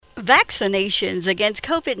Vaccinations against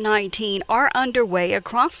COVID-19 are underway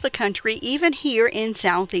across the country, even here in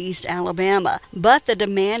southeast Alabama. But the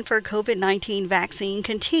demand for COVID-19 vaccine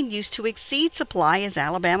continues to exceed supply as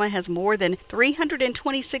Alabama has more than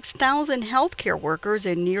 326,000 healthcare workers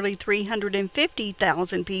and nearly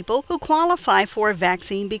 350,000 people who qualify for a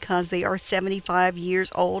vaccine because they are 75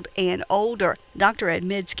 years old and older. Dr.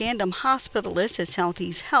 Edmund Skandham, hospitalist at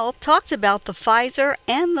Southeast Health, talks about the Pfizer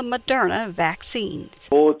and the Moderna vaccines.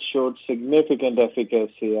 Both showed significant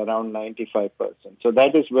efficacy, around 95%. So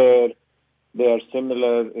that is where they are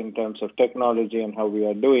similar in terms of technology and how we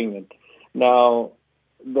are doing it. Now,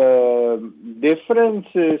 the difference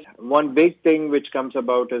is one big thing which comes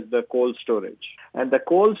about is the cold storage. And the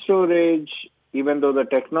cold storage, even though the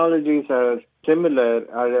technologies are similar,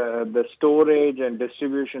 the storage and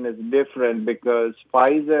distribution is different because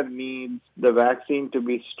Pfizer needs the vaccine to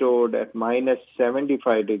be stored at minus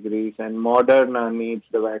 75 degrees and Moderna needs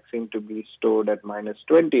the vaccine to be stored at minus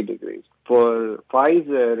 20 degrees. For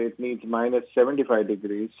Pfizer, it needs minus 75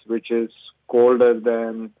 degrees, which is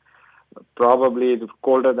probably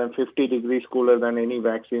colder than 50 degrees cooler than any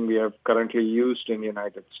vaccine we have currently used in the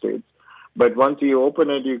United States. But once you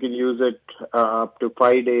open it, you can use it up to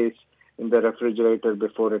 5 days in the refrigerator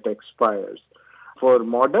before it expires. For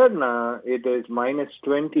Moderna, it is minus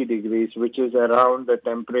 20 degrees, which is around the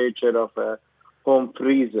temperature of a home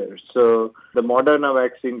freezer. So the Moderna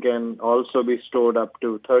vaccine can also be stored up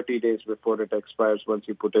to 30 days before it expires once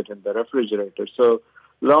you put it in the refrigerator. So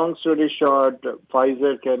long story short,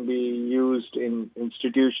 Pfizer can be used in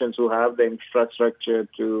institutions who have the infrastructure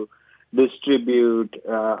to distribute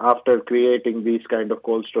after creating these kind of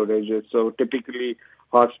cold storages. So typically,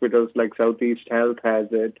 hospitals like Southeast Health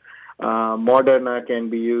has it. Moderna can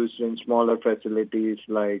be used in smaller facilities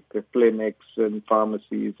like clinics and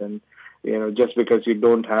pharmacies. And, just because you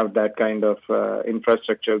don't have that kind of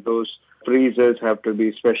infrastructure, those freezers have to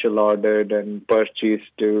be special ordered and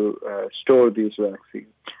purchased to store these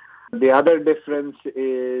vaccines. The other difference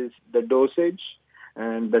is the dosage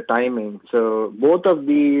and the timing. So both of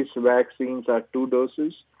these vaccines are 2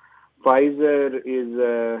 doses. Pfizer is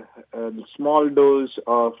a small dose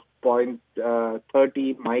of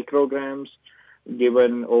 0.30 micrograms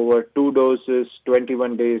given over 2 doses,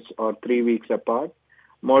 21 days or 3 weeks apart.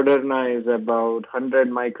 Moderna is about 100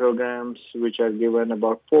 micrograms, which are given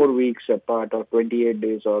about 4 weeks apart or 28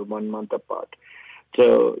 days or 1 month apart.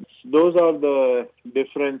 So those are the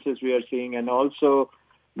differences we are seeing. And also,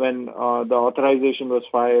 when the authorization was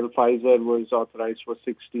filed, Pfizer was authorized for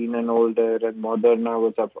 16 and older, and Moderna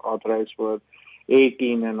was authorized for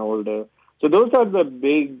 18 and older. So those are the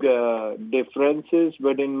big differences,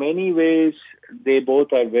 but in many ways, they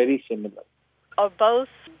both are very similar. Are both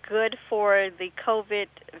good for the COVID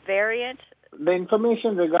variant? The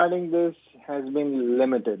information regarding this has been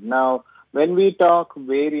limited. Now, when we talk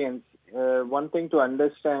variants, one thing to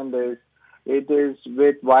understand is it is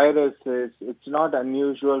with viruses, it's not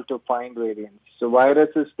unusual to find variants. So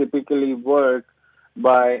viruses typically work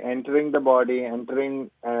by entering the body, entering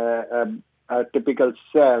a typical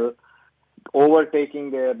cell, overtaking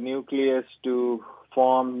their nucleus to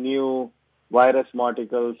form new virus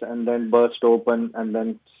particles and then burst open and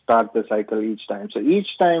then start the cycle each time. So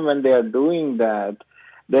each time when they are doing that,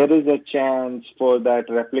 there is a chance for that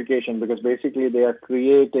replication because basically they are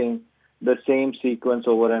creating the same sequence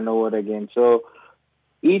over and over again. So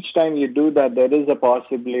each time you do that, there is a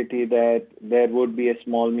possibility that there would be a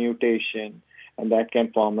small mutation and that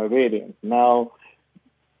can form a variant. Now,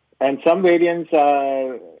 and some variants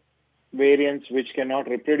are variants which cannot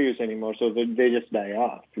reproduce anymore, so they just die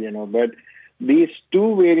off, But these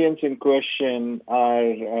 2 variants in question are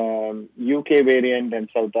UK variant and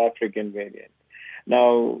South African variant.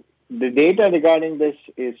 Now, the data regarding this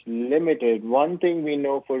is limited. One thing we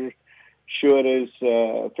know for sure is,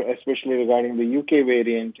 especially regarding the UK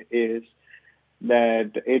variant, is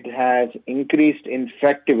that it has increased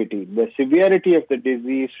infectivity. The severity of the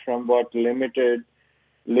disease from what limited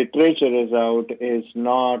literature is out is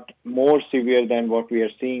not more severe than what we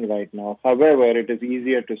are seeing right now. However, it is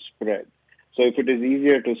easier to spread. So if it is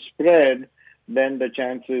easier to spread, then the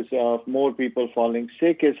chances of more people falling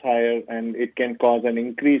sick is higher and it can cause an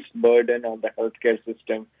increased burden on the healthcare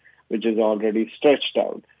system, which is already stretched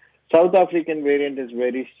out. South African variant is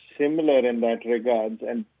very similar in that regard.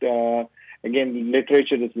 And again,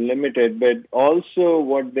 literature is limited, but also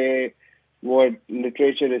what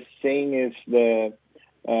literature is saying is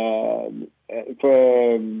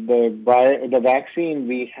for the vaccine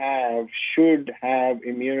we have should have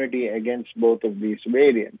immunity against both of these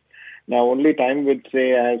variants. Now, only time would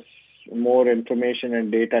say as more information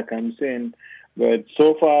and data comes in, but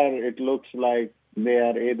so far it looks like They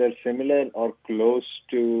are either similar or close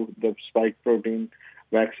to the spike protein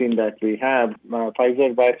vaccine that we have.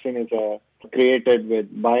 Pfizer vaccine is created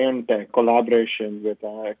with BioNTech collaboration with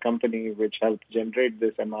a company which helped generate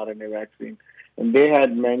this mRNA vaccine. And they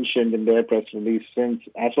had mentioned in their press release, since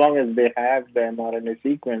as long as they have the mRNA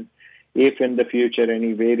sequence, if in the future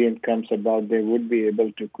any variant comes about, they would be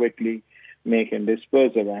able to quickly make and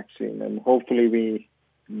disperse a vaccine. And hopefully we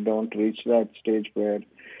don't reach that stage where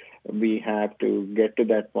we have to get to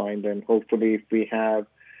that point. And hopefully if we have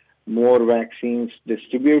more vaccines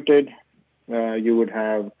distributed, you would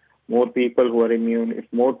have more people who are immune. If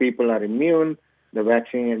more people are immune, the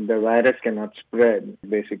vaccine, the virus cannot spread,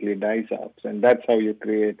 basically dies out. And that's how you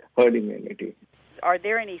create herd immunity. Are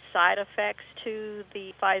there any side effects to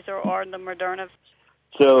the Pfizer or the Moderna?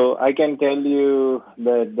 So I can tell you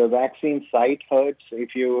that the vaccine site hurts.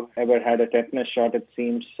 If you ever had a tetanus shot, it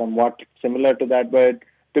seems somewhat similar to that. But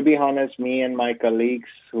to be honest, me and my colleagues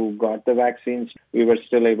who got the vaccines, we were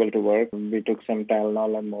still able to work. We took some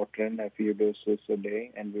Tylenol and Motrin, a few doses a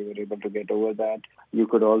day, and we were able to get over that. You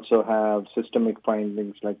could also have systemic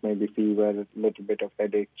findings like maybe fever, a little bit of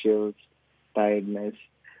headache, chills, tiredness.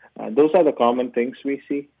 Those are the common things we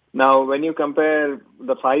see. Now, when you compare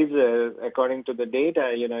the Pfizer, according to the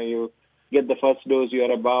data, you get the first dose, you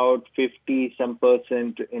are about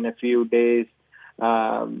 50% in a few days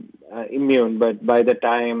immune. But by the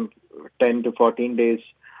time 10 to 14 days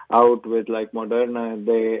out with like Moderna,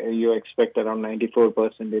 you expect around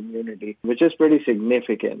 94% immunity, which is pretty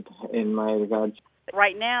significant in my regards.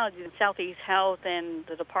 Right now, Southeast Health and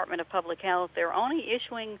the Department of Public Health, they're only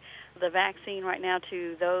issuing the vaccine right now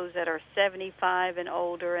to those that are 75 and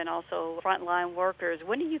older and also frontline workers.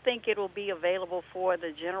 When do you think it will be available for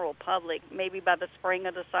the general public, maybe by the spring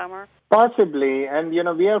or the summer? Possibly. And,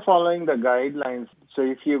 we are following the guidelines. So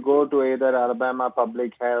if you go to either Alabama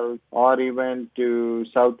Public Health or even to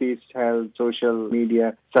Southeast Health social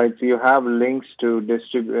media sites, you have links to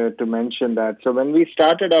to mention that. So when we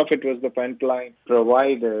started off, it was the frontline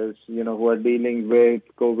providers, who are dealing with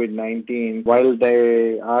COVID-19. While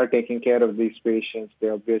they are taking care of these patients, they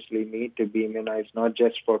obviously need to be immunized, not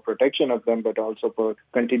just for protection of them, but also for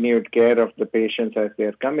continued care of the patients as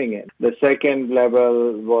they're coming in. The second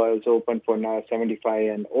level was open for now 75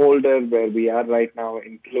 and older, where we are right now,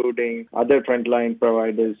 including other frontline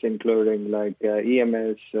providers, including like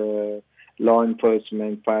EMS, law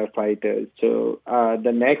enforcement, firefighters. So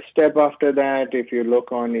the next step after that, if you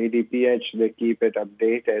look on ADPH, they keep it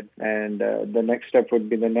updated. And the next step would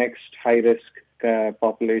be the next high-risk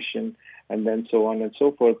population, and then so on and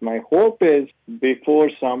so forth. My hope is before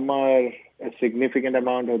summer, a significant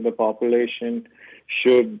amount of the population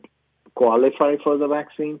should qualify for the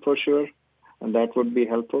vaccine for sure, and that would be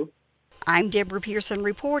helpful. I'm Deborah Pearson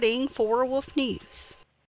reporting for Wolf News.